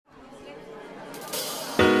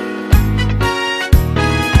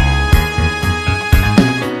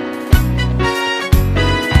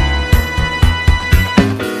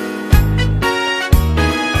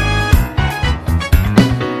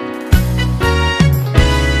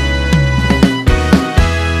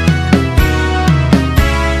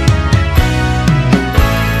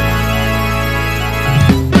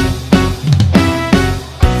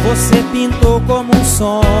como um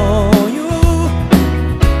sonho,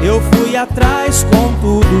 eu fui atrás com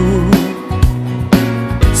tudo.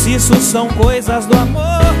 Se isso são coisas do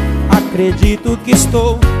amor, acredito que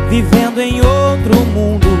estou vivendo em outro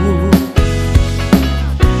mundo.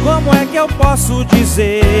 Como é que eu posso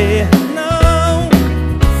dizer não?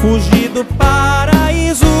 Fugir do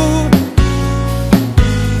paraíso.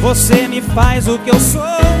 Você me faz o que eu sou,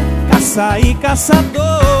 caça e caçador.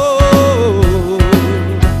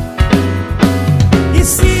 E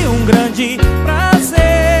se um grande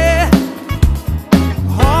prazer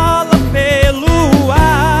rola pelo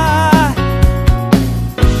ar,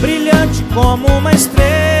 brilhante como uma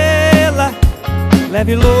estrela,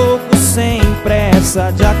 leve louco sem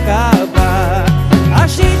pressa de acabar. A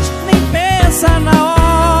gente nem pensa na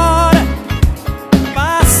hora,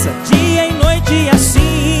 passa dia e noite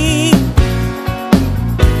assim.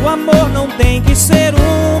 O amor não tem que ser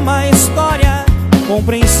uma história com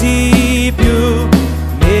princípio,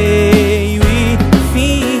 meio e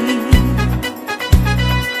fim.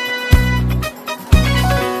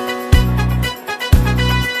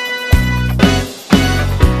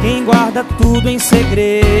 Quem guarda tudo em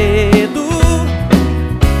segredo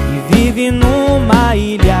e vive numa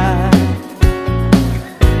ilha,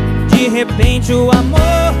 de repente o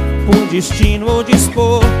amor, por destino ou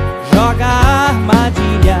dispor, joga a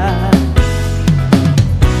armadilha.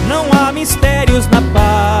 Não há mistérios na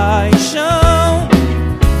paixão,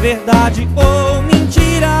 verdade ou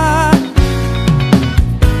mentira.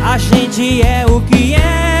 A gente é o que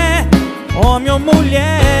é, homem ou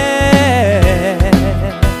mulher.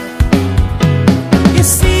 E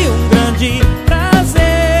se um grande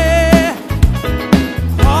prazer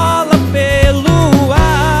rola pelo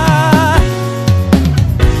ar,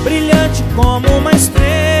 brilhante como uma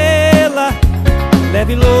estrela,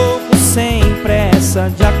 leve louco sem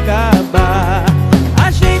pressa de acabar.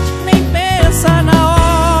 A gente nem pensa na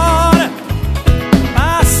hora,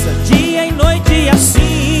 passa dia e noite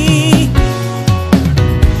assim.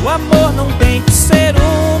 O amor não tem que ser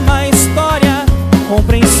uma história com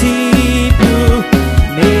princípio,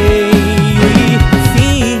 meio e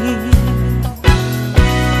fim.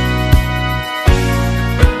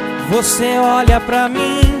 Você olha pra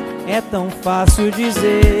mim, é tão fácil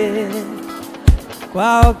dizer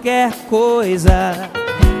qualquer coisa.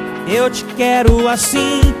 Eu te quero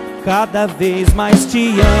assim, cada vez mais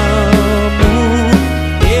te amo.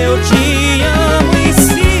 Eu te amo. E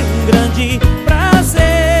se um grande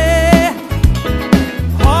prazer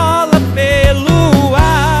rola pelo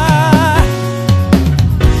ar,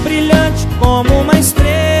 brilhante como uma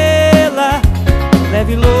estrela,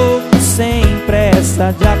 leve louco sem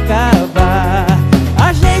pressa de acabar.